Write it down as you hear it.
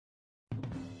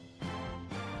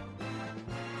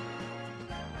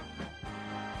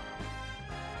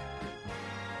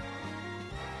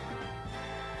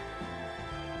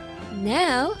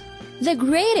Now, the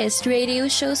greatest radio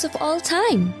shows of all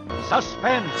time.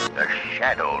 Suspense. The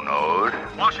Shadow Knows.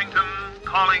 Washington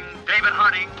calling David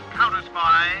Harding,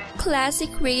 counter-spy. Classic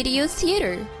radio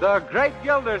theater. The Great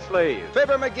Gildersleeve.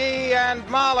 Fibber McGee and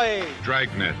Molly.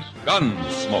 Dragnet.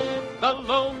 Gunsmoke. The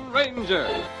Lone Ranger.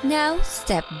 Now,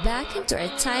 step back into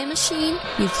a time machine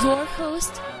with your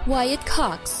host, Wyatt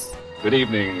Cox. Good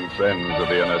evening, friends of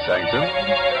the Inner Sanctum.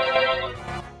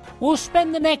 We'll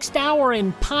spend the next hour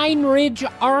in Pine Ridge,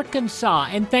 Arkansas,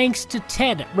 and thanks to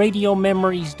Ted at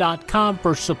RadioMemories.com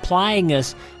for supplying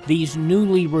us these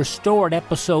newly restored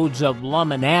episodes of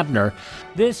Lum-n-Abner.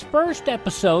 This first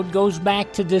episode goes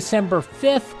back to December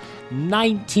 5th,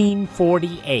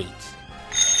 1948.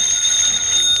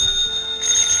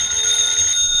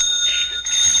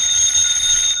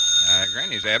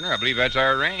 Granny's, Abner. I believe that's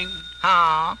our ring.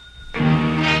 Huh?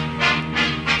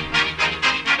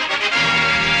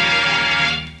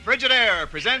 Frigidaire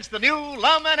presents the new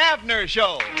Lum-n-Abner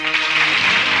Show.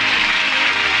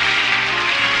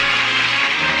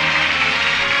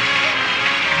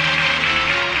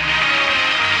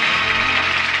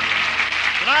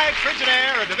 Tonight,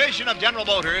 Frigidaire, a division of General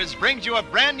Motors, brings you a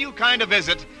brand new kind of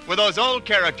visit with those old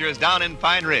characters down in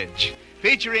Pine Ridge.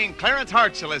 Featuring Clarence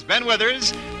Hartzell as Ben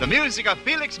Withers, the music of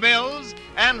Felix Mills,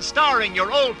 and starring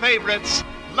your old favorites,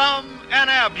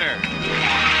 Lum-n-Abner.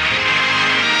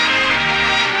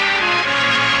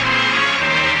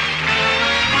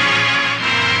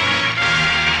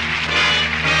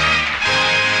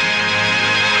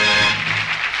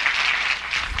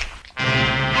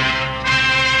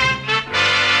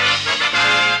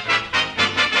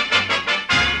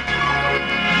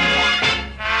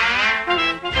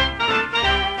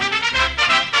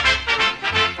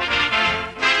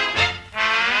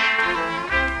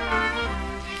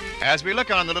 As we look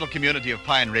on the little community of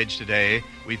Pine Ridge today,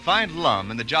 we find Lum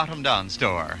in the Jot 'em Down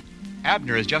store.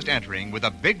 Abner is just entering with the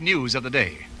big news of the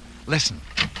day. Listen.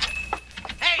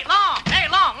 Hey, Lum!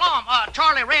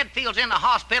 Charlie Redfield's in the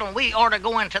hospital, and we ought to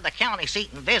go into the county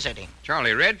seat and visit him.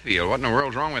 Charlie Redfield. What in the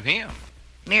world's wrong with him?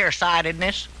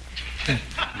 Nearsightedness.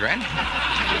 Granny?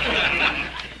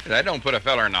 That don't put a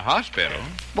feller in the hospital.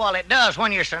 Well, it does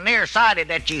when you're so nearsighted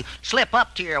that you slip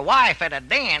up to your wife at a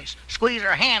dance, squeeze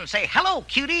her hand, and say, "Hello,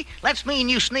 cutie. Let's me and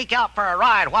you sneak out for a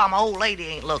ride while my old lady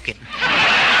ain't looking."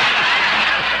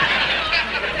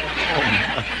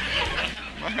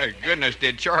 My goodness,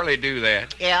 did Charlie do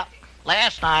that? Yeah,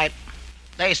 last night.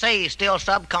 They say he's still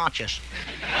subconscious.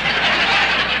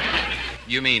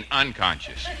 You mean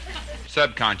unconscious.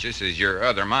 Subconscious is your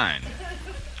other mind.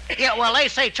 Yeah, well, they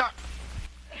say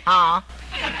Huh?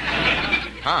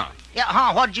 Huh? Yeah,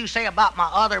 huh? What'd you say about my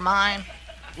other mind?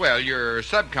 Well, your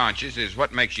subconscious is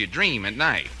what makes you dream at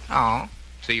night. Oh.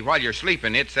 See, while you're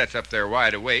sleeping, it sets up there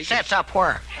wide awake. Sets up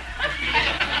where?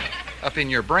 Up in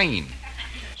your brain.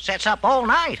 Sets up all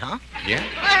night, huh? Yeah?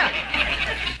 Well,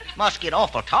 must get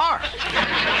awful tired.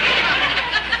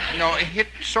 No, it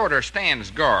sort of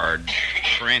stands guard.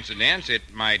 For instance,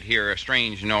 it might hear a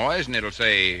strange noise, and it'll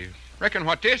say, "Reckon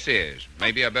what this is.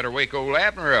 Maybe I better wake old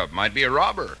Abner up. Might be a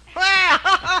robber." Well,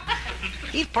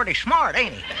 he's pretty smart,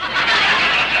 ain't he?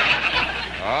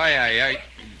 Oh, yeah.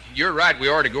 You're right. We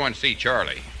ought to go and see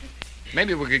Charlie.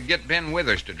 Maybe we could get Ben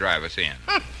Withers to drive us in.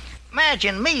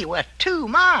 Imagine me with two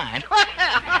minds.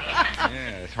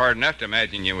 Yeah, it's hard enough to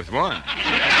imagine you with one.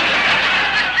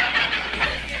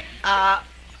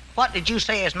 What did you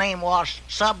say his name was?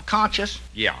 Subconscious?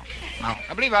 Yeah. Oh.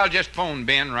 I believe I'll just phone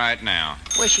Ben right now.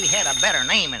 Wish he had a better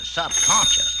name than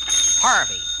subconscious.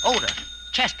 Harvey, Otis,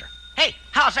 Chester. Hey,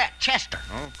 how's that, Chester?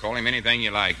 Oh, call him anything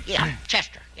you like. Yeah,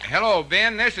 Chester. Yeah. Hello,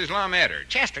 Ben. This is Lum-n-Abner.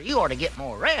 Chester, you ought to get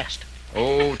more rest.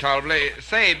 Oh, tolerably.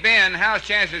 Say, Ben, how's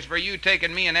chances for you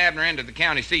taking me and Abner into the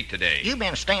county seat today? You've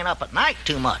been staying up at night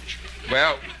too much.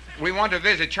 Well, we want to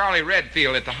visit Charlie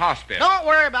Redfield at the hospital. Don't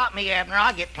worry about me, Abner.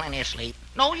 I get plenty of sleep.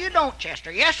 No, you don't, Chester.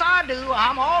 Yes, I do.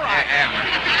 I'm all right.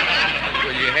 Abner,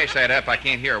 will you haste that up? I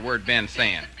can't hear a word Ben's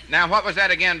saying. Now, what was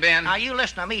that again, Ben? Now, you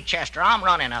listen to me, Chester. I'm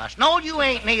running us. No, you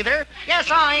ain't neither. Yes,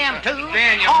 I am, too.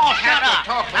 Ben, you shut have up. to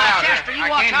talk Now, louder. Chester, you I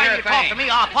watch can't how hear you a talk thing. to me.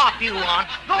 I'll pop you one.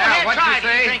 Go Now, ahead, what'd try you it if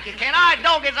say? you think you can. I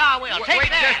dog as I will. Take Wait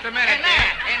that. just a minute, and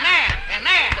that, and that, and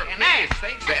that, For and that.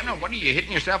 goodness sakes, Abner, what are you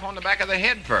hitting yourself on the back of the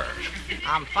head for?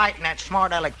 I'm fighting that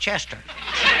smart aleck Chester.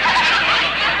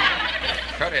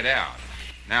 Cut it out.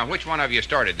 Now, which one of you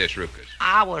started this ruckus?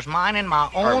 I was minding my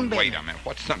own business. Wait a minute.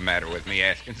 What's the matter with me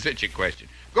asking such a question?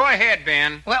 Go ahead,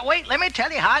 Ben. Well, wait, let me tell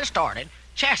you how it started.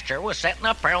 Chester was sitting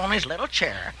up there on his little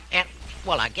chair, and,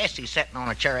 well, I guess he's sitting on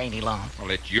a chair, ain't he, Lum? Well,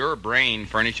 it's your brain.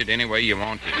 Furnish it any way you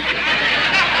want to.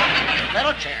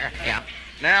 Little chair, yeah.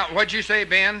 Now, what'd you say,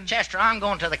 Ben? Chester, I'm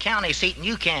going to the county seat and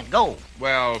you can't go.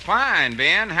 Well, fine,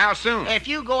 Ben. How soon? If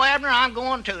you go, Abner, I'm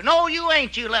going too. No, you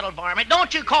ain't, you little varmint.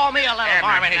 Don't you call me a little Abner,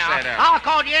 varmint pick now. that up. I'll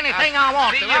call you anything I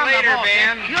want see to. you I'm later, the boss.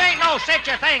 Ben. You ain't no such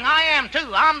a thing. I am,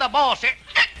 too. I'm the boss here.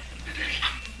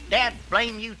 Dad,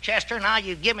 blame you, Chester. Now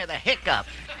you give me the hiccup.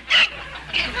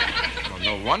 Well,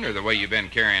 no wonder the way you've been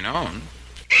carrying on.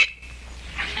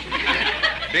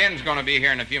 Ben's going to be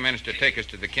here in a few minutes to take us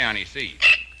to the county seat.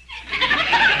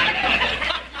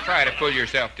 Try to pull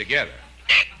yourself together.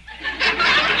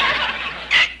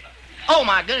 Oh,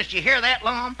 my goodness, you hear that,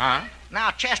 Lum? Huh?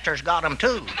 Now Chester's got him,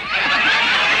 too.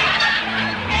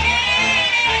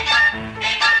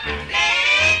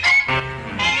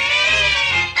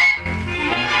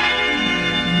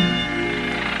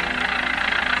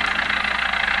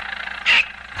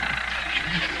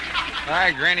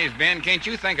 Hi, Granny's Ben. Can't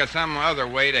you think of some other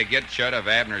way to get shut of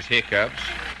Abner's hiccups?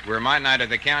 We're my night at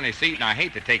the county seat, and I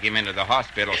hate to take him into the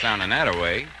hospital sounding that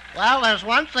away. Well, there's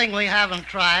one thing we haven't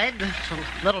tried. It's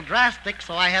a little drastic,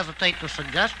 so I hesitate to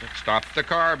suggest it. Stop the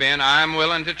car, Ben. I'm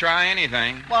willing to try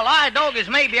anything. Well, I doggies,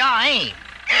 maybe I ain't.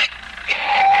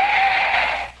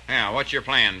 Now, what's your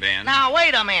plan, Ben? Now,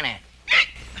 wait a minute.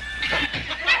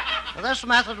 Well, this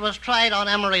method was tried on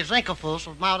Emery Zinkafus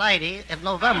of Mount Ida in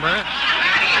November.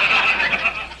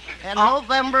 In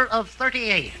November of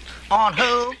 38. On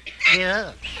who?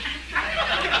 Yes.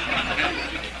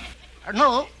 Or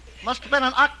no, must have been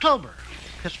in October.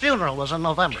 His funeral was in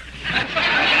November.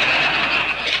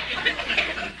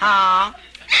 Huh?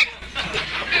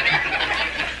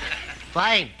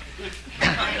 Fine.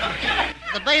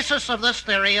 The basis of this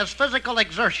theory is physical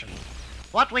exertion.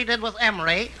 What we did with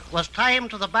Emery was tie him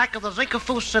to the back of the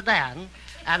Zinkafus sedan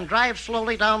and drive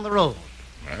slowly down the road.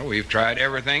 Well, we've tried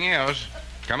everything else.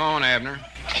 Come on, Abner.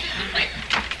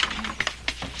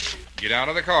 Get out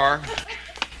of the car.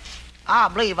 I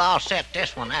believe I'll set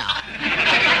this one out.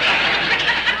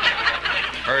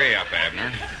 Hurry up,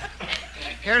 Abner.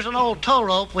 Here's an old tow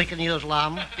rope we can use,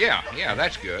 Lum. Yeah,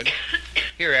 that's good.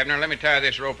 Here, Abner, let me tie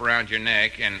this rope around your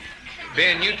neck, and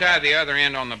Ben, you tie the other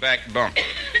end on the back bump.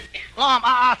 Lum,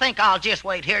 I think I'll just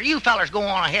wait here. You fellers go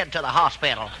on ahead to the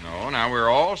hospital. No, now we're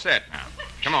all set now.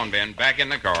 Come on, Ben, back in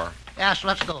the car. Yes,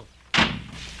 let's go.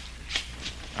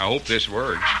 I hope this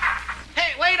works.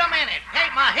 Hey, wait a minute. Hey,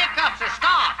 my hiccups are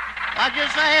stopped. What'd you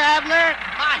say, Abner?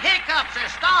 My hiccups are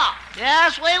stopped.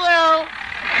 Yes, we will.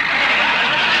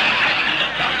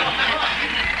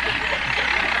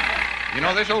 You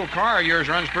know, this old car of yours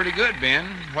runs pretty good, Ben.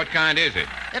 What kind is it?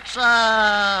 It's a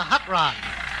hot rod.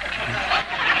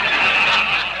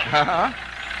 Uh-huh.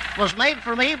 Was made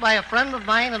for me by a friend of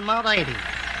mine in Mount Ida,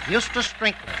 Eustace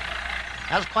Strinkler.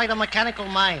 Has quite a mechanical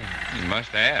mind. You must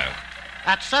have.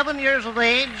 At 7 years of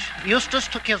age, Eustace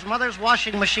took his mother's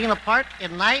washing machine apart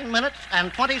in 9 minutes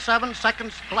and 27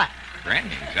 seconds flat.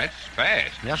 Granny, that's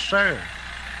fast. Yes, sir.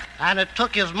 And it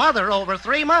took his mother over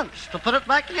 3 months to put it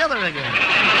back together again.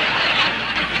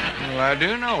 Well, I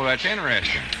do know. That's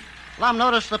interesting. Lum,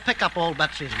 notice the pickup old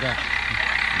Betsy's got.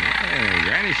 Yeah,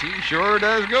 Granny, she sure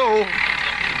does go.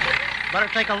 Better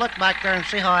take a look back there and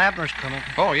see how Abner's coming.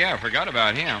 Oh, yeah, I forgot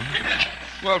about him.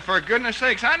 Well, for goodness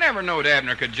sakes, I never knowed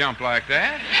Abner could jump like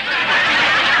that.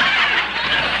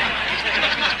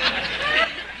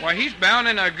 Why, he's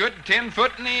bounding a good 10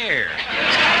 foot in the air.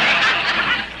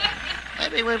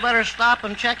 Maybe we better stop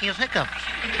and check his hiccups.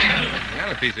 Well,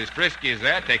 if he's as frisky as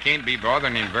that, they can't be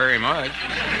bothering him very much.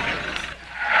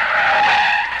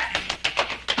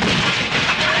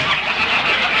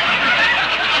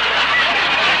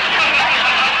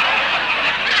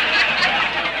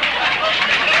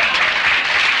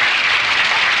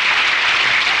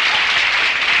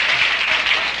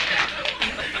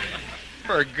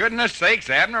 For goodness sakes,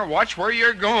 Abner, watch where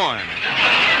you're going.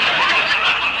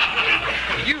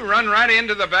 You run right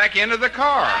into the back end of the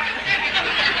car.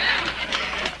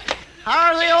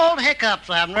 How are the old hiccups,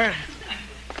 Abner?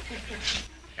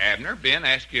 Abner, Ben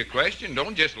asked you a question.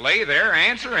 Don't just lay there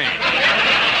answering.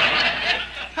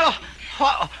 Oh,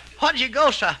 what'd you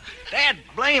go so dad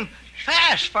blame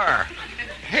fast for?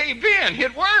 Hey, Ben,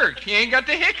 it worked. You ain't got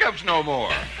the hiccups no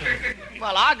more.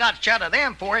 Well, I got shut of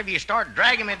them for if you start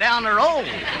dragging me down the road.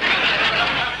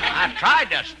 I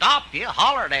tried to stop you,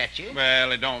 hollered at you.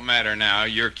 Well, it don't matter now.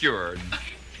 You're cured.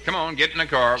 Come on, get in the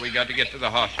car. We got to get to the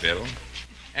hospital.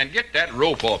 And get that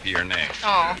rope off your neck.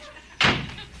 Oh.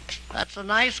 That's a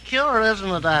nice cure, isn't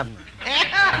it, Abner?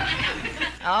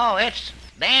 Oh, it's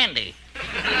dandy.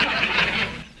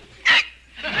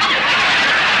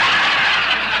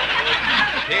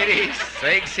 Pity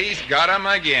sakes, he's got him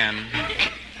again.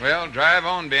 Well, drive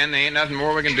on, Ben. There ain't nothing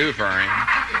more we can do for him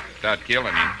without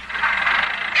killing him.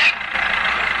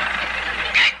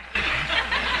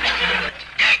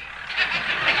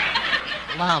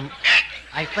 Lum,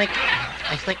 I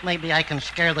think maybe I can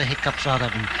scare the hiccups out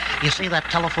of him. You see that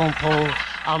telephone pole?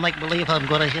 I'll make believe I'm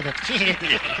going to hit it.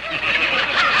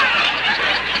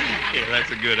 Yeah, that's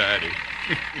a good idea.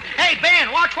 Hey,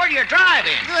 Ben, watch where you're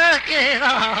driving.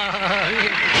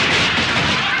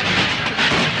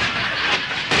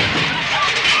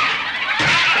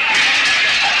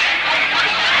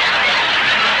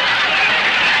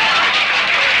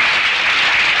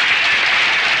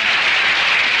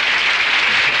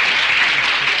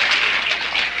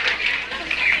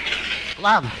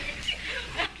 Lum,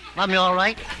 you all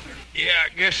right? Yeah, I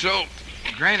guess so.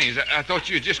 Grannies, I thought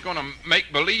you was just going to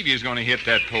make believe you was going to hit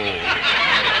that pole.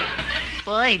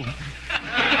 Fine.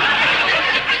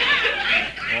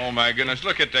 Oh, my goodness,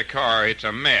 look at the car. It's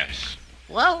a mess.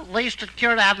 Well, at least it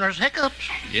cured Abner's hiccups.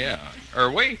 Yeah.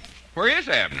 Wait, where is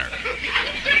Abner?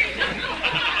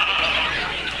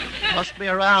 Must be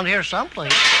around here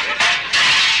someplace.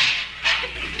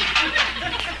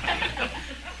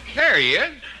 There he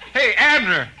is. Hey,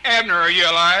 Abner. Abner, are you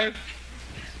alive?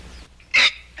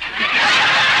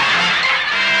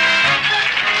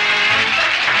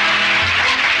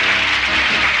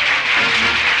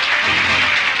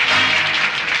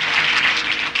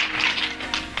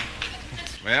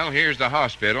 Well, here's the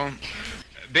hospital.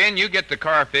 Ben, you get the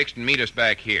car fixed and meet us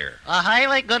back here. A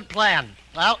highly good plan.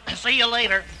 Well, see you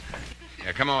later.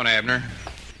 Yeah, come on, Abner.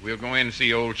 We'll go in and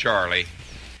see old Charlie.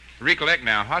 Recollect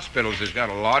now, hospitals has got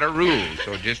a lot of rules,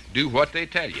 so just do what they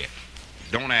tell you.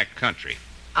 Don't act country.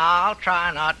 I'll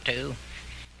try not to.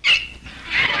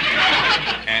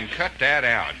 And cut that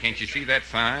out. Can't you see that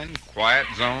sign? Quiet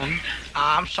zone?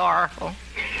 I'm sorrowful.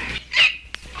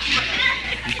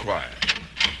 Be quiet.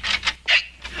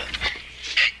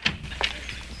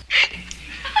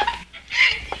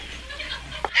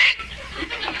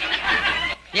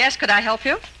 Yes, could I help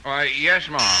you? Why, yes,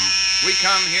 Mom. We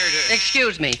come here to...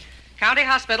 Excuse me. County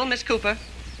Hospital, Miss Cooper.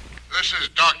 This is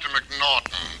Dr.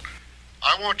 McNaughton.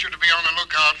 I want you to be on the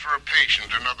lookout for a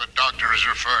patient another doctor has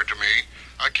referred to me.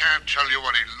 I can't tell you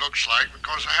what he looks like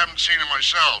because I haven't seen him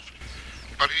myself.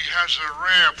 But he has a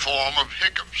rare form of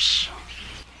hiccups.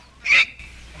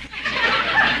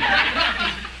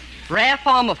 Rare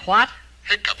form of what?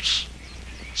 Hiccups.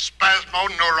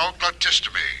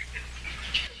 Spasmoneuroglotistomy.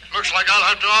 Looks like I'll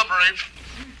have to operate.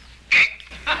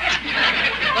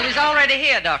 Well, he's already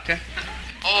here, Doctor.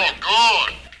 Oh,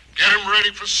 good. Get him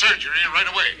ready for surgery right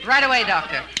away. Right away,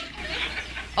 Doctor.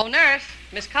 Oh, nurse,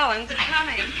 Miss Collins.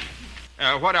 Coming.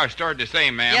 What I started to say,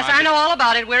 ma'am... Yes, I know all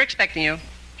about it. We're expecting you.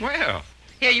 Well...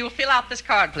 Here, you'll fill out this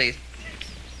card, please.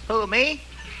 Who, me?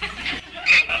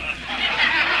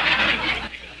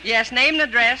 Yes, name and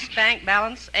address, bank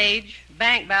balance, age,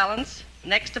 bank balance,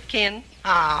 next of kin.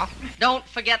 Don't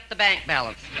forget the bank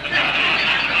balance.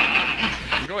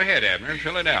 Go ahead, Abner, and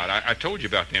fill it out. I told you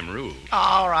about them rules.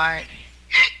 All right.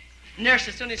 Nurse,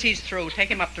 as soon as he's through, take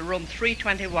him up to room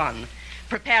 321.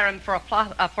 Prepare him for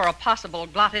a possible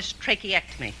glottis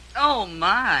tracheectomy. Oh,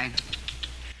 my.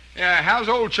 Yeah, how's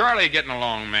old Charlie getting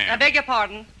along, ma'am? I beg your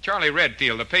pardon? Charlie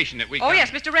Redfield, the patient that we... Oh,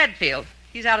 yes, Mr. Redfield.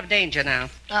 He's out of danger now.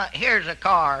 Here's a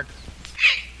card.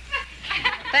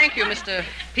 Thank you, Mr.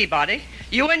 Peabody.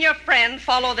 You and your friend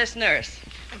follow this nurse.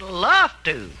 I'd love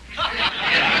to.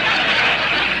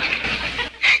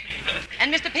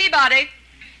 And Mr. Peabody,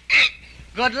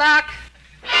 good luck.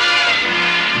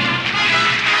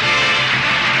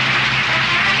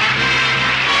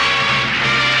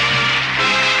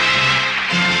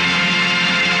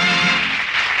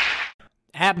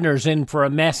 Abner's in for a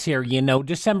mess here, you know.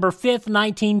 December 5th,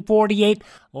 1948,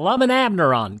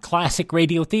 Lum-n-Abner on Classic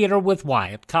Radio Theater with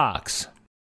Wyatt Cox.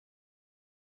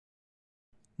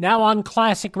 Now on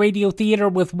Classic Radio Theater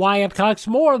with Wyatt Cox,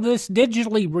 more of this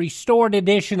digitally restored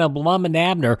edition of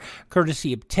Lum-n-Abner,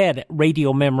 courtesy of Ted at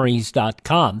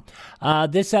RadioMemories.com.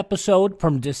 This episode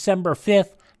from December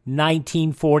 5th,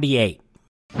 1948.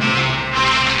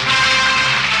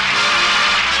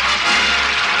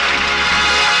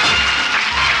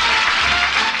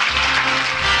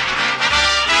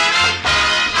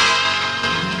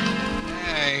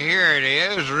 Here it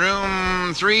is,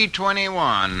 room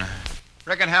 321.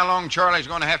 Reckon how long Charlie's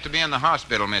going to have to be in the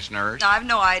hospital, Miss Nurse? I've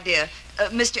no idea.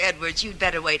 Mr. Edwards, you'd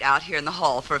better wait out here in the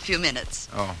hall for a few minutes.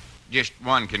 Oh, just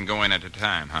one can go in at a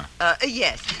time, huh?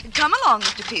 Yes. Come along,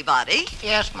 Mr. Peabody.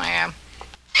 Yes, ma'am.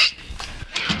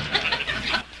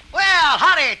 Well,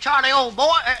 howdy, Charlie, old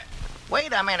boy.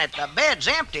 Wait a minute. The bed's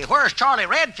empty. Where's Charlie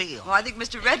Redfield? Oh, I think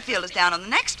Mr. Redfield is down on the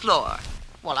next floor.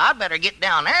 Well, I'd better get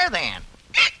down there then.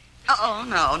 Oh,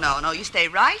 no. You stay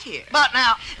right here. But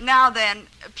now... Now then,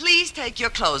 please take your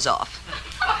clothes off.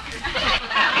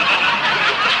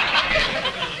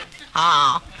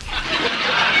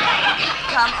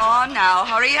 Come on now,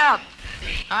 hurry up.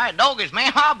 All right, Doggies,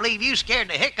 ma'am, I believe you scared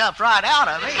the hiccups right out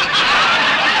of me.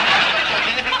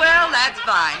 Well, that's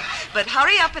fine. But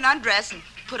hurry up and undress and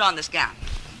put on this gown.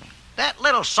 That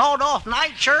little sawed-off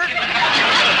nightshirt?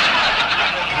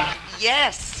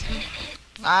 Yes.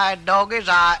 All right, Doggies,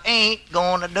 I ain't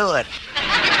going to do it.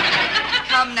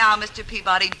 Come now, Mr.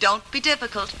 Peabody, don't be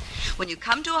difficult. When you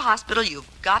come to a hospital, you've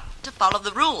got to follow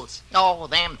the rules. Oh,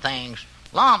 them things.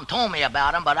 Lum told me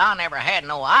about them, but I never had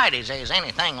no ideas there's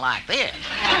anything like this.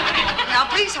 Now,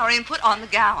 please hurry and put on the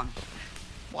gown.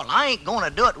 Well, I ain't going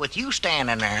to do it with you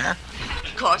standing there.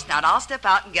 Of course not. I'll step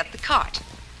out and get the cart.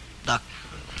 The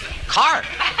cart?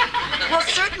 Well,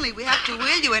 certainly we have to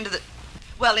wheel you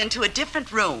into a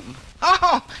different room.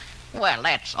 Oh, well,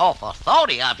 that's awful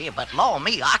thoughty of you, but, law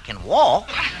me, I can walk.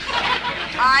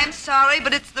 I'm sorry,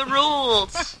 but it's the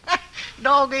rules.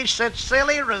 Doggy, such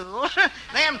silly rules.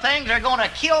 Them things are going to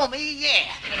kill me yet.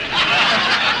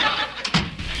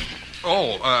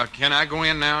 Oh, can I go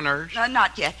in now, nurse?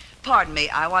 Not yet. Pardon me.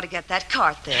 I want to get that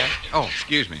cart there. Oh,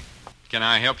 excuse me. Can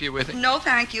I help you with it? No,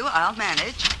 thank you. I'll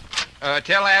manage.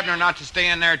 Tell Abner not to stay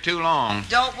in there too long.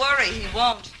 Don't worry. He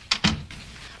won't.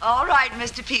 All right,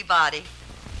 Mr. Peabody.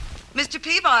 Mr.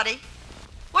 Peabody,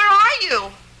 where are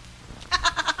you?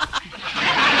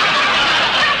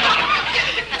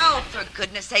 Oh, for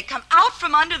goodness sake, come out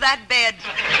from under that bed.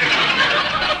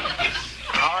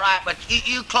 All right, but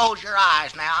you close your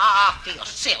eyes now. I feel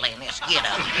silly in this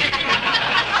get-up.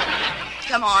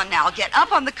 Come on now, get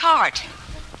up on the cart.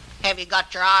 Have you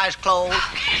got your eyes closed?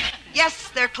 Yes,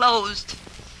 they're closed.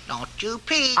 Don't you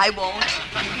peek. I won't.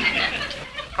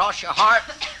 Cross your heart.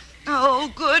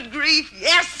 Oh, good grief,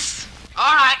 yes.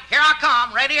 All right, here I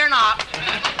come, ready or not.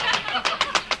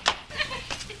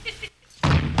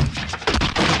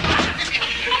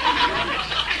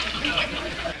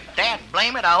 Dad,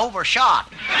 blame it, I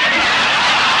overshot.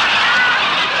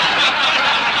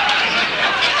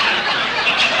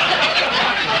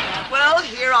 Well,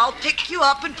 here, I'll pick you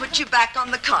up and put you back on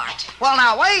the cart. Well,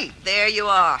 now, wait. There you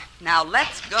are. Now,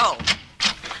 let's go.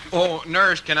 Oh,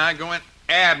 nurse, can I go in?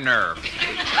 Abner.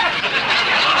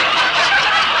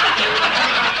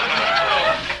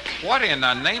 What in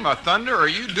the name of thunder are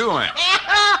you doing?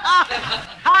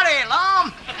 Howdy,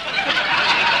 Lum.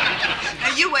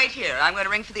 Now, you wait here. I'm going to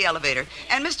ring for the elevator.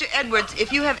 And, Mr. Edwards,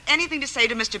 if you have anything to say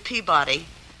to Mr. Peabody,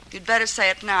 you'd better say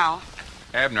it now.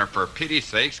 Abner, for pity's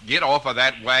sakes, get off of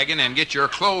that wagon and get your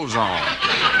clothes on.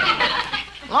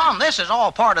 Lum, this is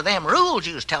all part of them rules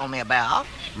you was telling me about.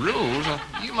 Rules?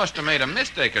 You must have made a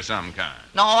mistake of some kind.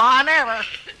 No, I never.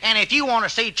 And if you want to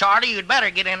see Charlie, you'd better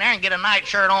get in there and get a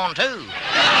nightshirt on, too.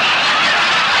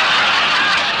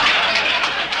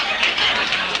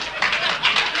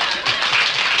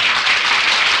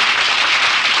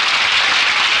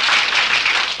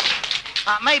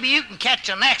 Maybe you can catch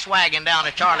the next wagon down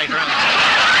to Charlie's room.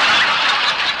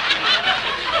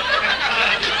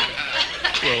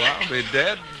 Well, I'll be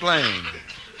dead blamed.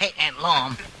 Hey, Aunt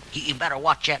Lum, you better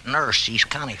watch that nurse. She's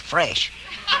kind of fresh.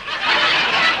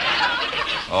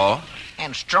 Oh?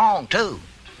 And strong, too.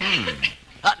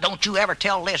 Don't you ever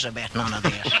tell Elizabeth none of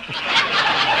this.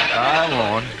 I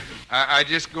won't. I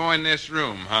just go in this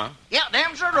room, huh? Yeah,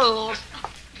 them's the rules.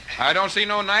 I don't see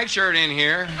no nightshirt in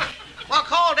here. Well,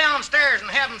 call downstairs and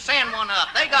have them send one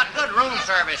up. They got good room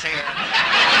service here.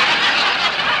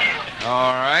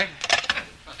 All right.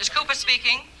 Miss Cooper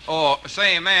speaking. Oh,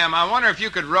 say, ma'am, I wonder if you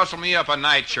could rustle me up a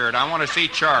nightshirt. I want to see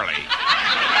Charlie.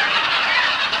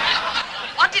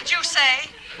 What did you say?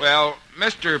 Well,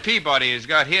 Mr. Peabody has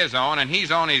got his on, and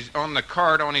he's on the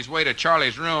cart on his way to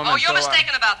Charlie's room. Oh, you're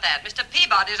mistaken about that. Mr.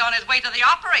 Peabody's on his way to the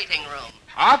operating room.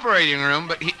 Operating room?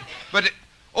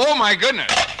 Oh, my goodness.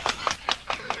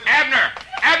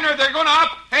 Abner, they're going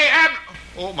up. Hey, Abner.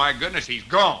 Oh, my goodness, he's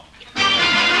gone.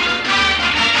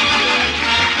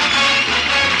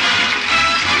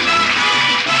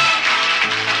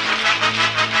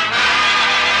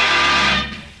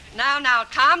 Now,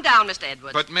 calm down, Mr.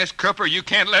 Edwards. But, Miss Cooper, you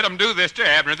can't let him do this to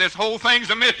Abner. This whole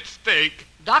thing's a mistake.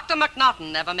 Dr.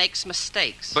 McNaughton never makes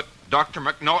mistakes. But Dr.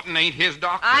 McNaughton ain't his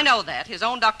doctor. I know that. His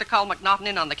own doctor called McNaughton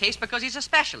in on the case because he's a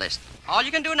specialist. All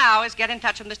you can do now is get in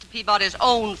touch with Mr. Peabody's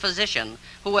own physician,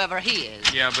 whoever he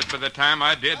is. Yeah, but by the time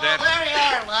I did that... There you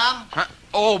are, Lum. Huh?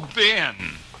 Oh, Ben.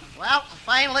 Well,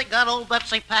 finally got old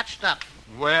Betsy patched up.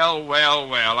 Well.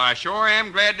 I sure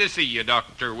am glad to see you,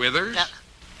 Dr. Withers.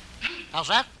 How's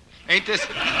that? Ain't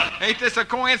this a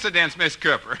coincidence, Miss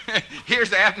Cooper?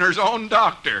 Here's Abner's own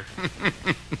doctor.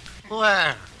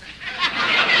 Where?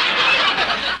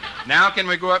 Now can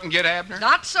we go up and get Abner?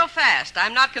 Not so fast.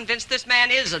 I'm not convinced this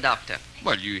man is a doctor.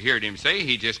 Well, you heard him say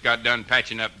he just got done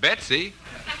patching up Betsy.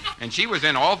 And she was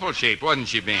in awful shape, wasn't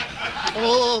she, Ben?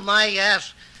 Oh, my,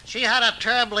 yes. She had a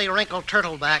terribly wrinkled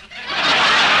turtleback.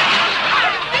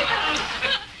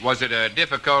 Was it a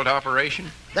difficult operation?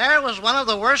 There was one of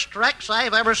the worst wrecks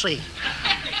I've ever seen.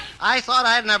 I thought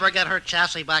I'd never get her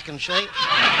chassis back in shape.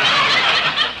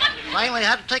 Finally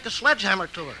had to take a sledgehammer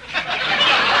to her.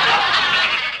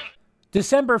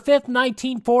 December 5th,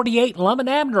 1948,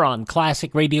 Lum-n-Abner on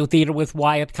Classic Radio Theater with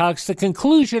Wyatt Cox. The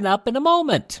conclusion up in a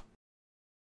moment.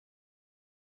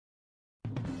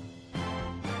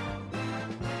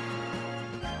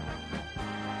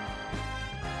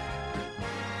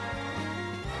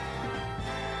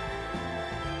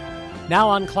 Now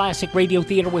on Classic Radio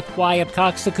Theater with Wyatt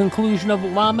Cox, the conclusion of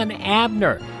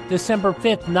Lum-n-Abner. December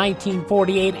 5th,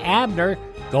 1948, Abner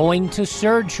going to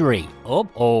surgery.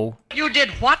 Oh. You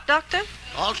did what, Doctor?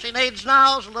 All she needs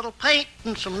now is a little paint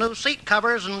and some new seat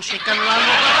covers, and she can run with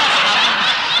the rest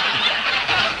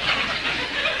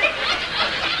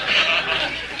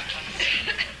of them.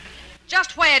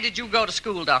 Just where did you go to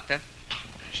school, Doctor?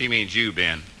 She means you,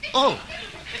 Ben.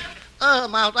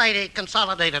 Mount Ida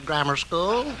Consolidated Grammar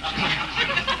School.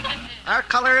 Our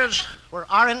colors were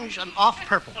orange and off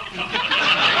purple.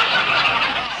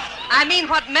 I mean,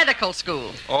 what medical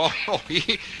school? Oh,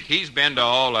 he's been to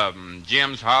all of them.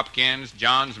 Jim's Hopkins,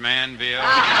 John's Manville.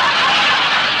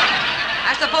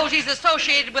 I suppose he's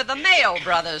associated with the Mayo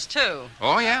brothers, too.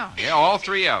 Oh, yeah, all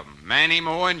three of them. Manny,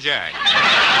 Mo, and Jack.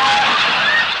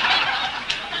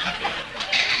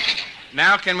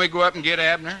 Now can we go up and get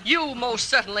Abner? You most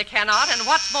certainly cannot, and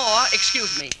what's more,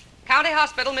 excuse me. County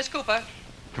Hospital, Miss Cooper.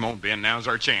 Come on, Ben, now's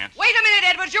our chance. Wait a minute,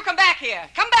 Edwards, you come back here.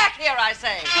 Come back here, I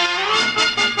say.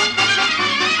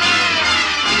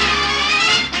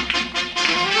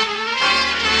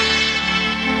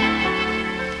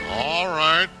 All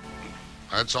right.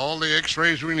 That's all the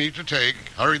x-rays we need to take.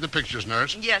 Hurry the pictures,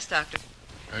 nurse. Yes, Doctor.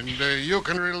 And you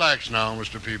can relax now,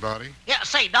 Mr. Peabody. Yeah,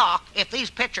 say, Doc, if these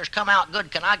pictures come out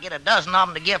good, can I get a dozen of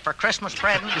them to give for Christmas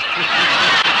presents?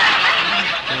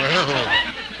 Well,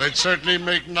 they'd certainly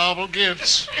make novel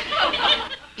gifts.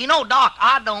 You know, Doc,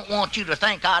 I don't want you to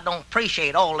think I don't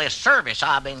appreciate all this service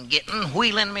I've been getting,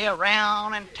 wheeling me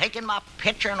around and taking my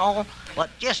picture and all. But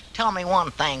just tell me one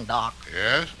thing, Doc.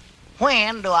 Yes?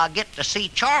 When do I get to see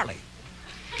Charlie?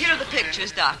 Here are the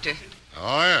pictures, Doctor.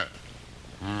 Oh, yeah.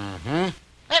 Mm-hmm.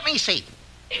 Let me see.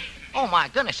 Oh, my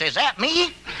goodness, is that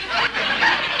me?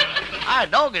 I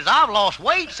doggies, I've lost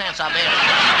weight since I've been...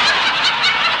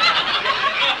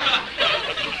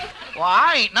 Well,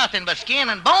 I ain't nothing but skin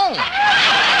and bone.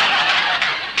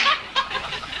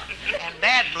 And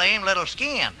Dad blame little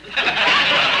skin.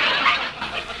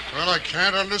 Well, I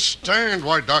can't understand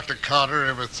why Dr. Carter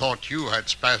ever thought you had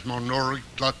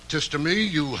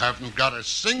spasmoneuroclastictomy. You haven't got a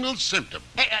single symptom.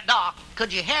 Hey, Doc,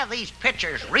 could you have these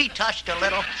pictures retouched a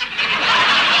little?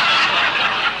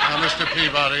 Now, Mr.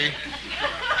 Peabody,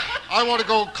 I want to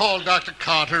go call Dr.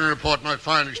 Carter and report my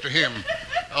findings to him.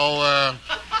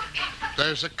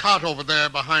 There's a cot over there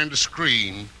behind the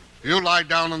screen. You lie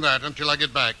down on that until I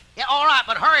get back. Yeah, all right,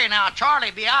 but hurry now.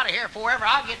 Charlie be out of here before ever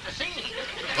I get to see him.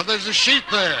 But there's a sheet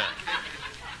there.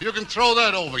 You can throw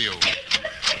that over you.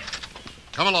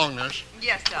 Come along, nurse.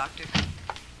 Yes, Doctor.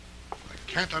 I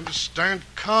can't understand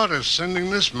Carter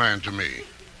sending this man to me.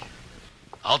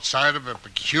 Outside of a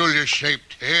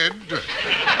peculiar-shaped head and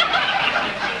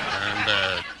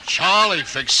a Charlie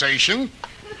fixation,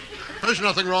 there's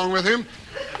nothing wrong with him.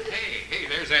 Hey,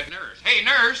 there's that nurse. Hey,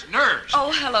 nurse.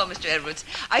 Oh, hello, Mr. Edwards.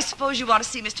 I suppose you want to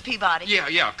see Mr. Peabody?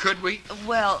 Yeah, could we?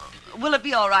 Well, will it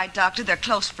be all right, Doctor? They're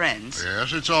close friends.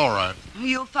 Yes, it's all right.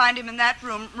 You'll find him in that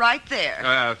room right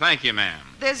there. Thank you, ma'am.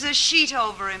 There's a sheet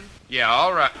over him. Yeah,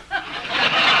 all right.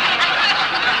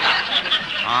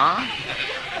 Huh?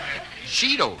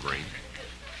 Sheet over him?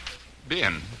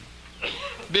 Ben,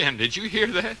 did you hear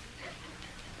that?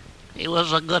 He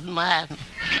was a good man.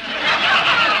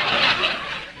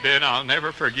 Ben, I'll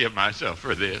never forgive myself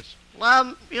for this.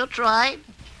 Lum, you tried.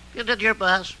 You did your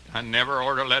best. I never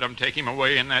ought to let him take him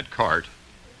away in that cart.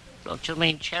 Don't you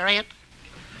mean chariot?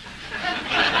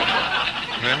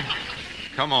 Well,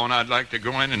 come on, I'd like to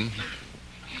go in and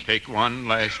take one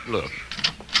last look.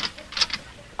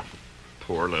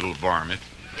 Poor little varmint.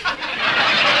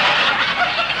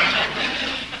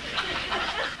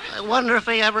 I wonder if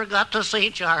he ever got to see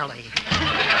Charlie.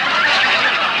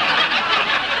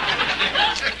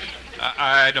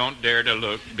 I don't dare to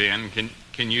look, Ben.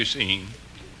 Can you see him?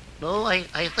 No, I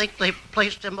think they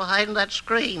placed him behind that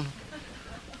screen.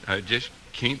 I just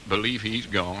can't believe he's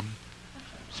gone.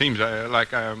 Seems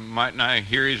like I might not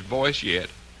hear his voice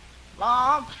yet.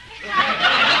 Mom?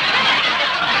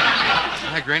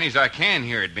 My grannies, I can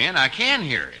hear it, Ben. I can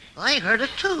hear it. I heard it,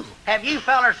 too. Have you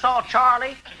fellers saw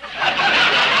Charlie?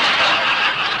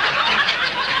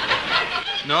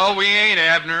 No, we ain't,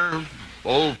 Abner,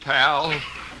 old pal.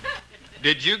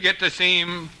 Did you get to see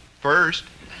him first?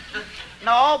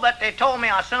 No, but they told me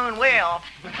I soon will.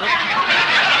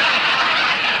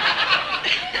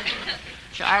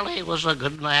 Charlie was a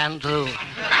good man, too.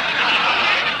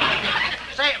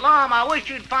 Say, Lum, I wish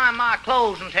you'd find my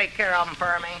clothes and take care of them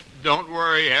for me. Don't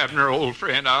worry, Abner, old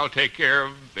friend. I'll take care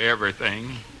of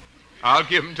everything. I'll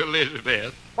give them to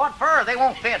Elizabeth. What for? They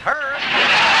won't fit her.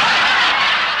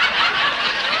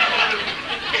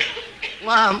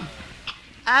 Lum,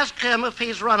 ask him if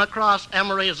he's run across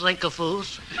Emery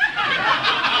Zinkafus.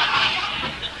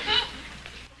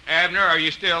 Abner, are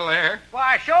you still there?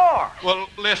 Why, sure. Well,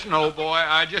 listen, old boy,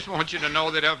 I just want you to know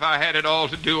that if I had it all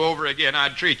to do over again,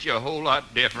 I'd treat you a whole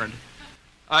lot different.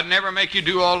 I'd never make you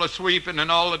do all the sweeping and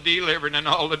all the delivering and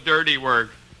all the dirty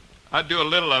work. I'd do a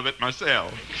little of it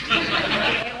myself. You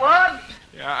would?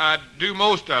 Yeah, I'd do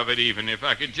most of it even if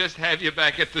I could just have you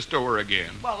back at the store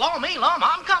again. Well, Lum,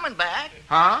 I'm coming back.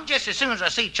 Huh? Just as soon as I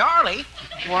see Charlie.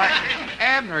 Why,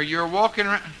 Abner, you're walking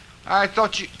around... I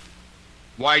thought you...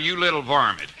 Why, you little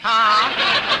varmint. Huh?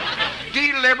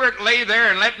 Deliberate lay there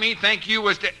and let me think you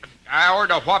was the... I ought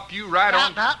to whop you right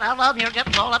on... Now, Lum, you're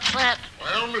getting all upset.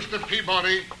 Well, Mr.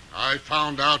 Peabody, I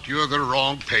found out you're the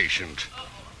wrong patient.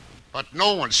 But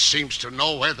no one seems to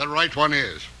know where the right one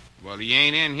is. Well, he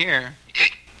ain't in here.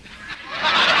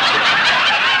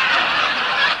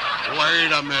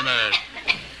 Wait a minute.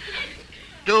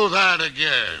 Do that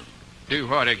again. Do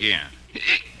what again?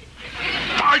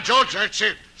 By George, that's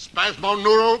it.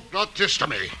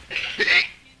 Spasmoneuroglottistomy.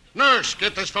 Nurse,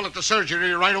 get this fellow to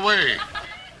surgery right away.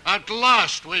 At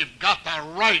last, we've got the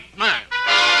right man.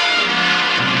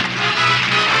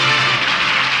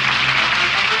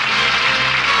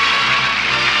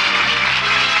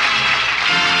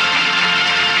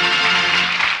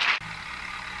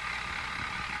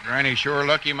 Granny, sure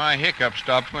lucky my hiccups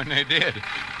stopped when they did.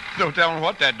 Don't tell me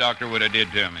what that doctor would have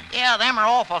did to me. Yeah, them are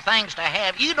awful things to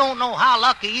have. You don't know how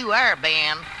lucky you are,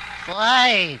 Ben.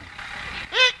 Fine.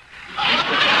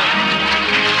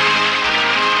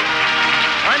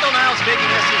 Wendell now speaking.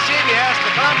 This is CBS,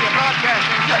 the Columbia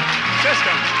Broadcasting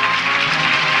System.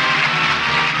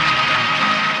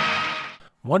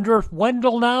 Wonder if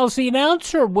Wendell Niles, the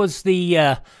announcer, was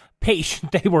the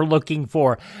patient they were looking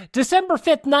for. December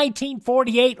 5th,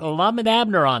 1948,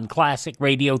 Lum-n-Abner on Classic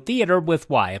Radio Theater with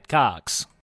Wyatt Cox.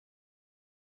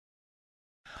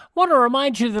 Want to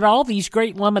remind you that all these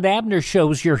great Lum-n-Abner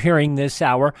shows you're hearing this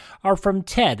hour are from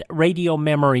Ted,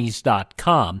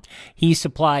 RadioMemories.com. He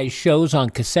supplies shows on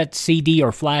cassette, CD,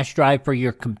 or flash drive for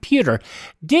your computer,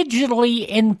 digitally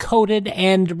encoded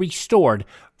and restored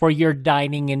for your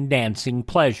dining and dancing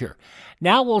pleasure.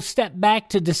 Now we'll step back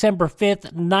to December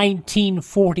 5th,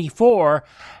 1944,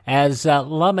 as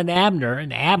Lum-n-Abner,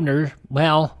 and Abner's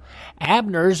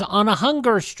on a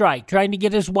hunger strike, trying to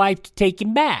get his wife to take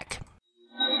him back.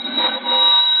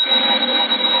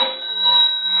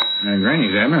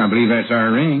 Granny's, Abner, I believe that's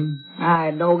our ring. Hi,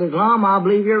 Doggy's Lum, I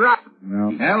believe you're right.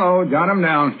 Well, hello, jot 'em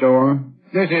down, store.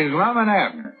 This is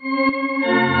Lum-n-Abner.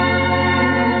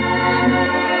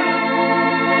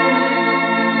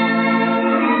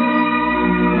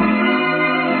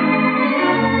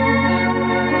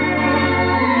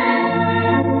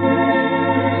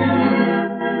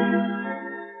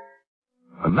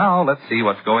 And now let's see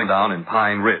what's going down in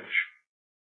Pine Ridge.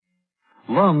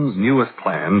 Lum's newest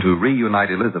plan to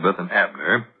reunite Elizabeth and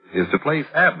Abner is to place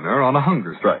Abner on a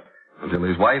hunger strike until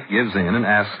his wife gives in and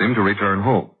asks him to return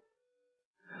home.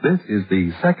 This is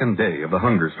the second day of the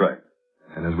hunger strike,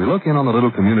 and as we look in on the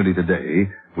little community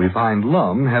today, we find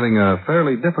Lum having a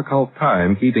fairly difficult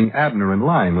time keeping Abner in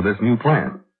line with this new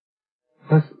plan.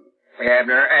 Listen. Hey,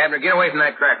 Abner, get away from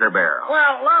that cracker barrel.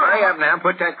 Well, Lum... Hurry up now,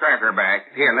 put that cracker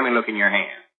back. Here, let me look in your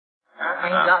hand.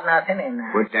 I ain't got nothing in there.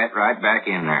 Put that right back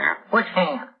in there. Which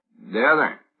hand? The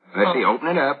other. Let's see, open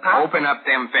it up. Open up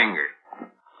them fingers.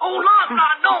 Oh, Lum, no,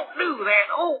 don't do that.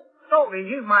 Oh, Doggy,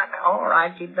 you might... All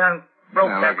right, you done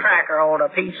broke that cracker all to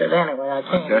pieces anyway. I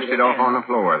can't Dust it off on the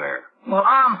floor there. Well,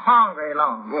 I'm hungry,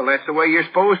 Lum. Well, that's the way you're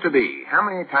supposed to be. How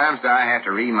many times do I have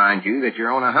to remind you that you're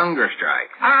on a hunger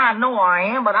strike? I know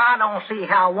I am, but I don't see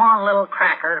how one little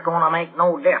cracker's gonna make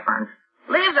no difference.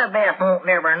 Elizabeth won't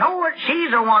never know it. She's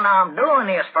the one I'm doing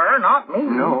this for, not me.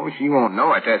 No, she won't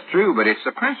know it, that's true, but it's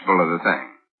the principle of the thing.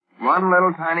 One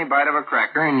little tiny bite of a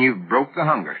cracker and you've broke the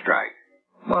hunger strike.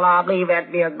 Well, I believe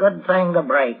that'd be a good thing to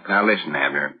break. Now listen,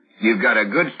 Abner. You've got a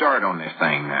good start on this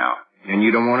thing now, and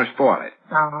you don't want to spoil it.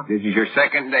 This is your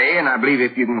second day, and I believe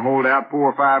if you can hold out 4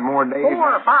 or 5 more days... 4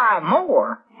 or 5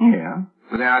 more? Yeah.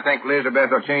 Then I think Elizabeth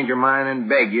will change her mind and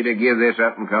beg you to give this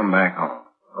up and come back home.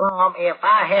 If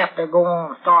I have to go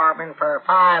on starving for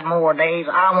 5 more days,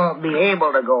 I won't be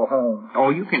able to go home. Oh,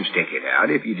 you can stick it out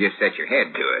if you just set your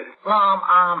head to it. Lum,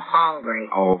 I'm hungry.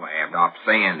 Oh, Ab, stop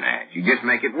saying that. You just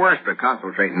make it worse by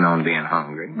concentrating on being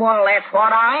hungry. Well, that's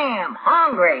what I am.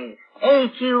 Hungry.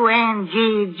 Hungree.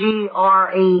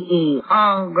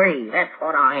 Hungry. That's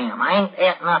what I am. I ain't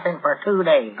ate nothing for 2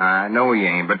 days. I know you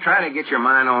ain't, but try to get your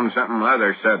mind on something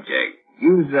other subject.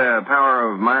 Use the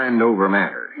power of mind over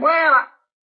matter. Well,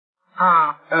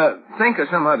 think of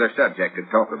some other subject to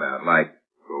talk about, like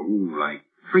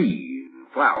trees and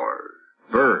flowers,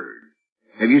 birds.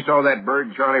 Have you saw that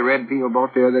bird Charlie Redfield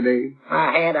bought the other day?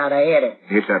 I had to eat it.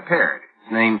 It's a parrot.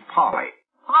 Its name's Polly.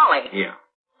 Polly? Yeah.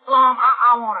 Lum,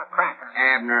 I want a cracker.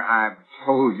 Abner, I've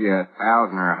told you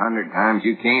 1,000 or 100 times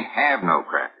you can't have no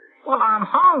crackers. Well, I'm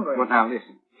hungry. Well, now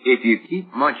listen. If you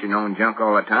keep munching on junk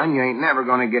all the time, you ain't never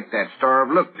going to get that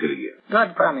starved look to you.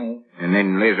 Good for me. And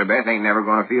then Elizabeth ain't never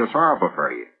going to feel sorrowful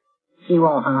for you. She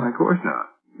won't, huh? Of course not.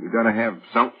 You got to have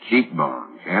sunk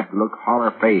cheekbones. You have to look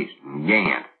holler-faced and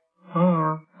gant.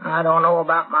 I don't know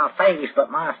about my face,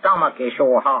 but my stomach is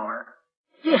sure holler.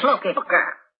 Just look at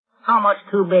that. How much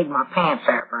too big my pants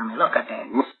are for me. Look at that.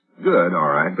 Good, all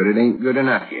right, but it ain't good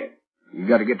enough yet. You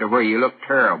got to get to where you look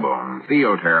terrible and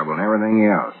feel terrible and everything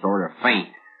else. Sort of faint.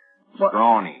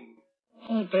 Scrawny.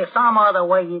 Ain't there some other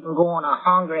way you can go on a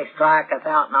hungry strike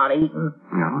without not eating?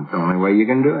 No, it's the only way you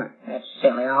can do it. That's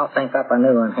silly. I'll think up a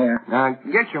new one here. Now,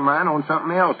 get your mind on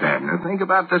something else, Abner. Think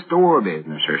about the store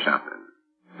business or something.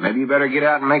 Maybe you better get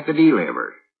out and make the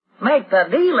delivers. Make the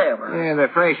delivers? Yeah, the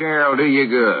fresh air will do you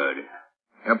good.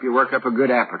 Help you work up a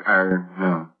good appetite.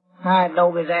 No. I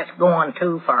know that's going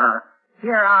too far.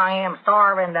 Here I am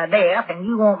starving to death, and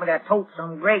you want me to tote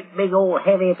some great big old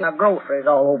heavy groceries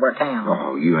all over town.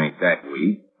 Oh, you ain't that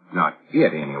weak. Not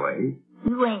yet, anyway.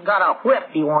 You ain't got a whip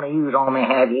you want to use on me,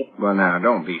 have you? Well, now,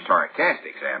 don't be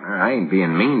sarcastic, Abner. I ain't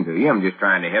being mean to you. I'm just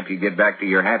trying to help you get back to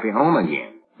your happy home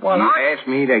again. Well, you asked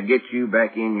me to get you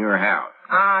back in your house.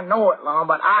 I know it, Lum,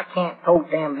 but I can't tote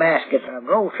them baskets of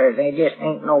groceries. There just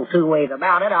ain't no two ways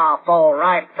about it. I'll fall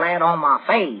right flat on my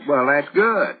face. Well, that's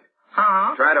good.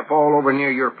 Huh? Try to fall over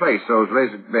near your place so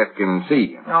Elizabeth can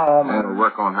see you. Oh, man. That'll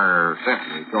work on her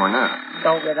sympathy going up.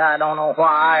 David, I don't know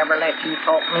why I ever let you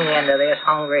talk me into this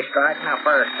hungry strike in the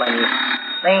first place.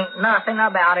 There ain't nothing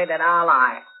about it that I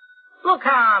like. Look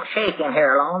how I'm shaking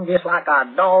here, Lum, just like a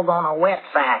dog on a wet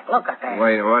sack. Look at that.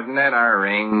 Wait, wasn't that our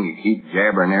ring? You keep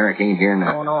jabbering there, I can't hear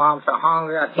nothing. Oh, no, I'm so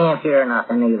hungry I can't hear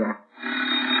nothing either.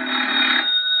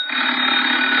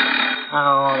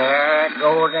 Oh, there it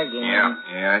goes again.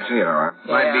 Yeah, I see it, all right.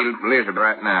 Might be Elizabeth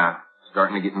right now,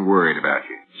 starting to get worried about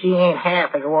you. She ain't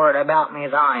half as worried about me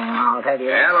as I am, I'll tell you.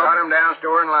 Yeah, got him down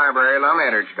store and library.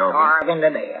 Lum-n-abner talking. Starving to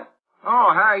death.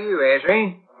 Oh, how are you,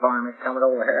 Essie? Farmer's coming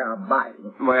over here, I'll bite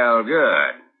him. Well,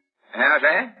 good. How's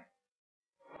that?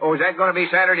 Oh, is that going to be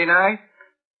Saturday night?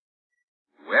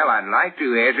 Well, I'd like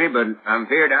to, Essie, but I'm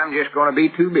feared I'm just going to be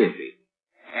too busy.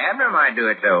 Abner might do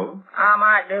it, though. I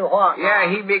might do what?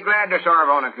 Yeah, he'd be glad to serve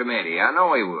on a committee. I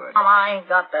know he would. I ain't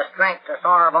got the strength to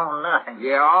serve on nothing.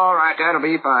 Yeah, all right, that'll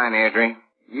be fine, Essie.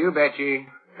 You betcha.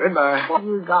 Goodbye. What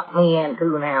you got me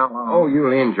into now, Lum? Oh,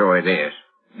 you'll enjoy this.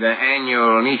 The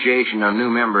annual initiation of new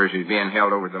members is being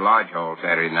held over at the Lodge Hall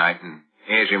Saturday night, and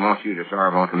Essie wants you to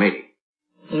serve on committee.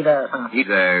 He does, huh? He's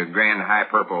the Grand High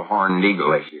Purple Horned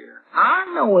Eagle this year. I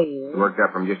know he is. Worked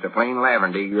up from just a plain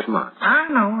lavender eagle this month. I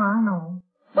know.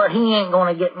 But he ain't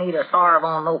going to get me to serve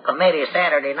on no committee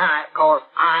Saturday night, 'cause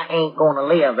I ain't going to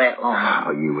live that long.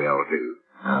 Oh, you will, too.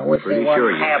 I wish they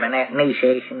wasn't having that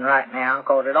initiation right now,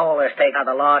 'cause it all is taken out of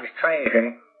the lodge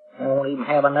treasury. They won't even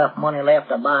have enough money left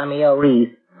to buy me a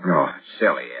wreath. Oh,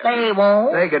 silly. They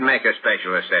won't. They could make a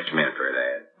special assessment for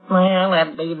that. Well,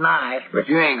 that'd be nice. But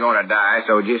you ain't going to die,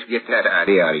 so just get that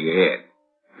idea out of your head.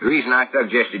 The reason I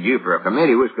suggested you for a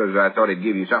committee was because I thought it'd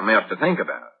give you something else to think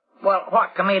about. Well,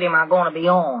 what committee am I going to be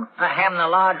on? Having the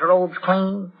lodge robes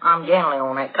clean? I'm generally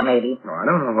on that committee. Oh, I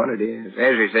don't know what it is.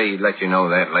 As you say, he'd let you know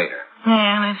that later.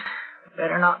 Yeah, it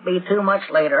better not be too much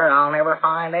later. I'll never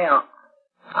find out.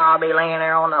 I'll be laying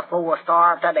there on the floor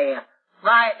starved to death.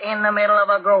 Right in the middle of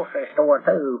a grocery store,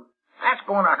 too. That's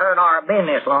going to hurt our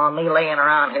business, Lum, me laying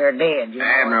around here dead, you know.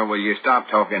 Abner, will you stop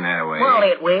talking that way? Well,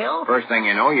 it will. First thing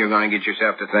you know, you're going to get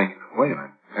yourself to think, wait a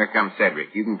minute, there comes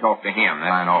Cedric. You can talk to him. That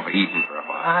line off of eating for a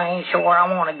while. I ain't sure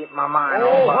I want to get my mind on.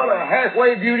 Oh, what a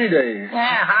halfway beauty day.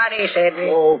 Yeah, howdy,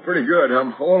 Cedric. Oh, pretty good.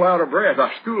 I'm all out of breath.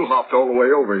 I stool hopped all the way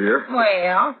over here.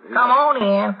 Well, come on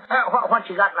in. What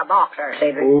you got in the box there,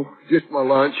 Cedric? Oh, just my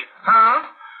lunch. Huh?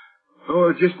 Oh,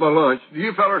 it's just my lunch. Do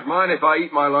you fellers mind if I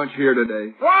eat my lunch here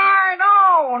today? Why,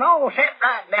 no. Sit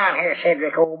right down here,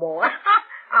 Cedric, old boy.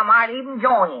 I might even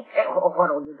join you.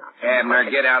 What'll you got? Abner,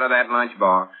 get out of that lunch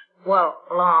box. Well,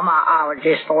 Lum, I was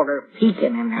just sort of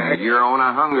peeking in there. You're on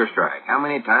a hunger strike. How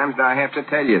many times do I have to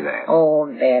tell you that? Oh,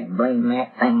 Dad, blame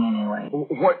that thing anyway.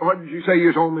 What did you say you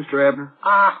was on, Mr. Abner?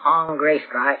 A hungry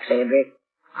strike, Cedric.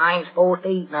 I ain't supposed to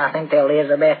eat nothing till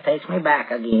Elizabeth takes me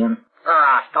back again. Or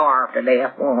I starve to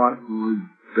death, one.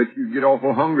 Bet you get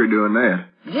awful hungry doing that.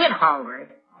 Get hungry?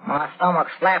 My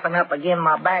stomach's flapping up against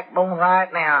my backbone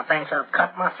right now. Thinks I've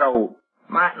cut my throat.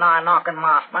 Might nigh knocking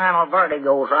my spinal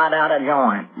vertigos right out of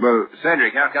joint. Well,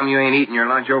 Cedric, how come you ain't eating your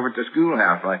lunch over at the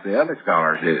schoolhouse like the other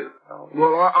scholars do?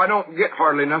 Well, I don't get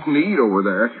hardly nothing to eat over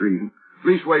there, that's the reason.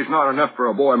 Leastways not enough for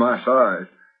a boy my size.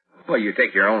 Well, you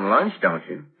take your own lunch, don't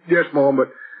you? Yes, Mom,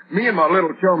 but me and my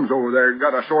little chums over there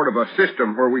got a sort of a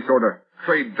system where we sort of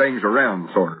trade things around,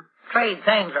 sort of. Trade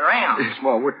things around? Yes,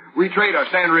 Mom. We trade a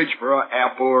sandwich for an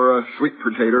apple or a sweet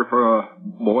potato for a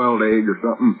boiled egg or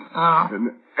something.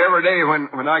 And every day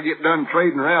when I get done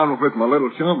trading around with my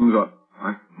little chums,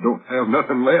 I don't have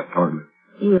nothing left, hardly.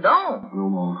 You don't? No,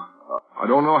 Mom. I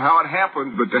don't know how it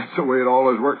happens, but that's the way it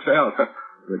always works out. I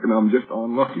reckon I'm just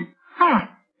unlucky.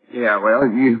 Yeah, well,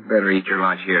 you better eat your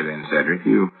lunch here then, Cedric.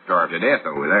 You starve to death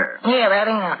over there. Yeah, that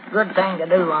ain't a good thing to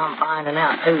do, I'm finding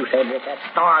out, too, Cedric. That's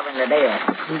starving to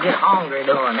death. You get hungry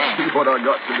doing that. See what I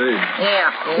got today.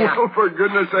 Yeah. Well, for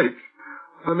goodness sake.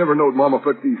 I never knowed Mama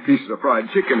put these pieces of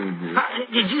fried chicken in here.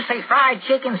 Did you say fried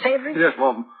chicken, Cedric? Yes,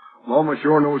 Mom. Mama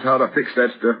sure knows how to fix that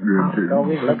stuff good, too.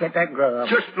 Always look at that grub.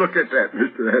 Just look at that,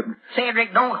 Mr. Edmund.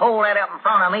 Cedric, don't hold that up in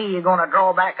front of me. You're going to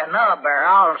draw back a nub there.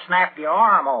 I'll snap your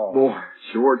arm off. Boy,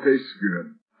 sure tastes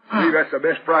good. See, that's the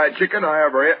best fried chicken I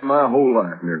ever ate in my whole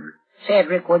life, nearly.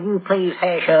 Cedric, will you please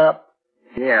hash up?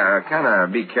 Yeah, kind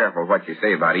of be careful what you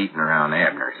say about eating around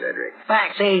Abner, Cedric.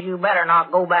 Fact says you better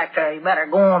not go back there. You better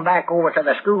go on back over to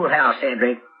the schoolhouse,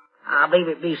 Cedric. I believe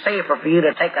it'd be safer for you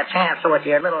to take a chance with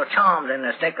your little chums than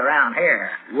to stick around here.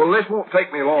 Well, this won't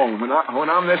take me long. When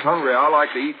I'm this hungry, I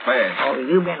like to eat fast. Oh,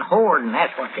 you've been hoarding,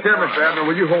 that's what you're doing. Here, Mr. Abner,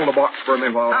 will you hold a box for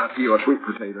me while I give you a sweet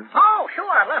potato? Oh, sure,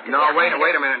 I'd love to. No, wait a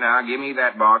minute now. Give me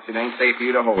that box. It ain't safe for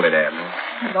you to hold it, Abner.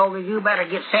 Doggy, you better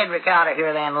get Cedric out of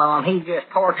here then, Lum. He's just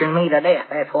torturing me to death.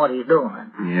 That's what he's doing.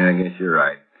 Yeah, I guess you're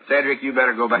right. Cedric, you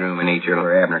better go back to the room and eat your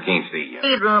little Abner can't see you.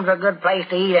 Eat room's a good place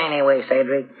to eat anyway,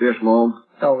 Cedric. Yes, Mom.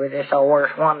 Doggy, this is the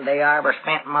worst one day I ever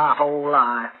spent in my whole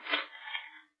life.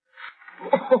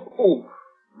 Oh,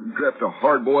 dropped a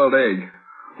hard-boiled egg.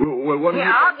 Well, what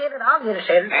I'll get it,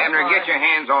 Cedric. Abner, get your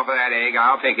hands off of that egg.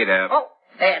 I'll pick it up. Oh,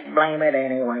 Dad, blame it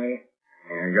anyway.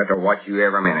 Yeah, I got to watch you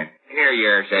every minute. Here you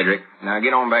are, Cedric. Now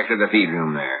get on back to the feed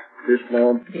room there. Yes,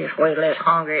 Mom. Just wait till this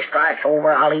hungry strike's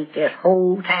over. I'll eat this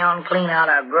whole town clean out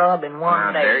of grub in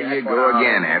one day. There you go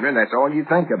again, Abner. That's all you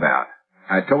think about.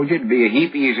 I told you it'd be a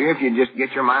heap easier if you'd just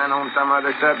get your mind on some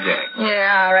other subject.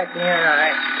 Yeah, I reckon you're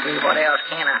right. See, what else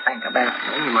can I think about?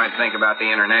 Well, you might think about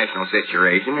the international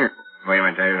situation. Wait a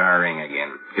minute, there's our ring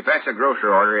again. If that's a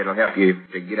grocery order, it'll help you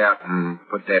to get out and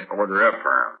put that order up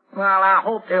for 'em. Well, I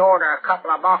hope they order a couple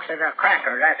of boxes of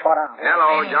crackers. That's what I'll...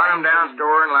 Hello, jot 'em down,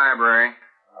 store and library.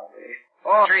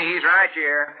 Oh, he's right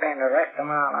here. Spend the rest of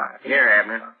my life. Here,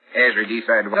 Abner. Ezra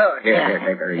decided... Good. Here,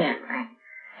 take her easy.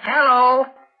 Hello.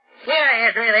 Yeah,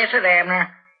 Ezra, this is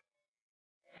Abner.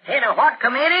 Head of what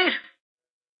committees?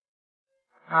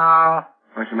 Oh.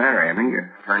 What's the matter, Abner?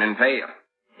 You're turning pale.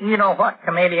 You know what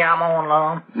committee I'm on,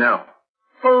 Lum? No.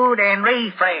 Food and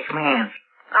refreshments.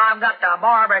 I've got to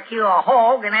barbecue a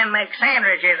hog and then make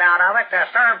sandwiches out of it to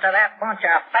serve to that bunch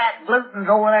of fat glutens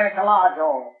over there at the lodge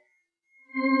hall.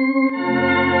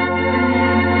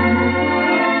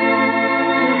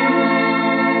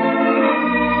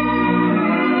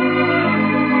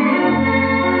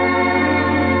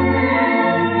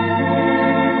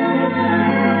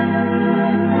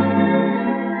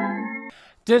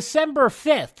 December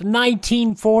 5th,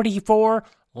 1944,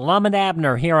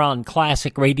 Lum-n-Abner here on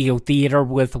Classic Radio Theater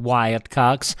with Wyatt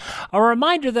Cox. A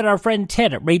reminder that our friend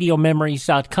Ted at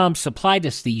RadioMemories.com supplied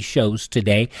us these shows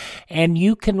today, and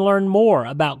you can learn more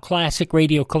about classic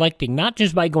radio collecting, not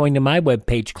just by going to my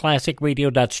webpage,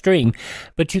 classicradio.stream,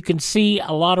 but you can see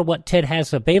a lot of what Ted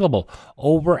has available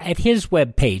over at his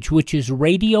webpage, which is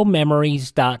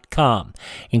RadioMemories.com,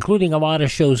 including a lot of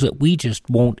shows that we just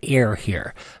won't air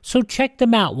here. So check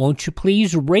them out, won't you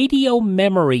please?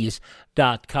 RadioMemories.com.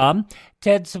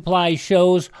 Ted supplies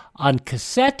shows on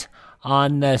cassette,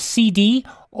 on CD,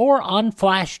 or on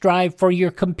flash drive for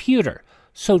your computer.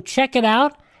 So check it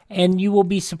out and you will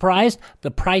be surprised.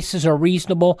 The prices are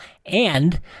reasonable,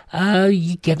 and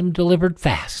you get them delivered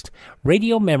fast.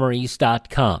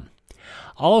 RadioMemories.com.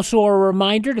 Also, a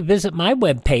reminder to visit my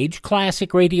webpage,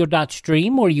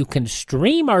 classicradio.stream, where you can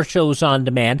stream our shows on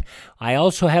demand. I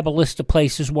also have a list of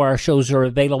places where our shows are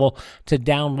available to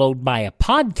download via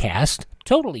podcast,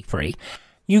 totally free.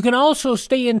 You can also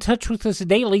stay in touch with us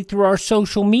daily through our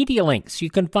social media links. You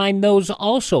can find those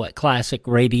also at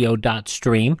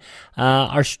classicradio.stream,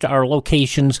 our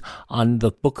locations on the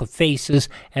Book of Faces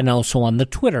and also on the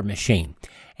Twitter machine.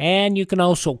 And you can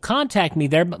also contact me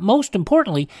there. But most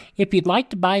importantly, if you'd like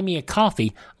to buy me a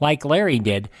coffee like Larry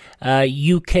did,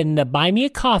 you can buy me a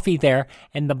coffee there.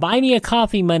 And the buy me a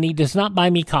coffee money does not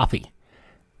buy me coffee,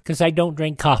 because I don't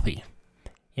drink coffee.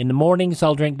 In the mornings,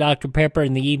 I'll drink Dr. Pepper.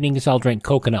 In the evenings, I'll drink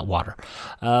coconut water.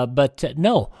 But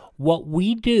no, what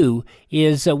we do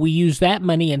is we use that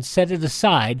money and set it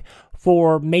aside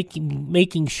for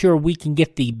making sure we can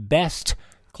get the best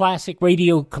classic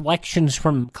radio collections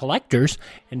from collectors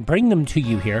and bring them to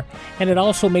you here. And it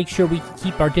also makes sure we can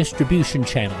keep our distribution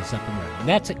channels up and running.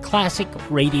 That's at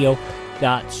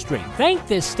classicradio.stream. Thank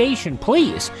this station,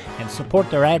 please, and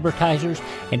support their advertisers,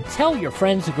 and tell your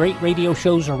friends the great radio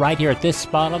shows are right here at this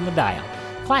spot on the dial.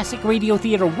 Classic Radio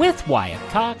Theater with Wyatt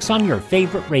Cox on your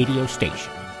favorite radio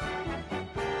station.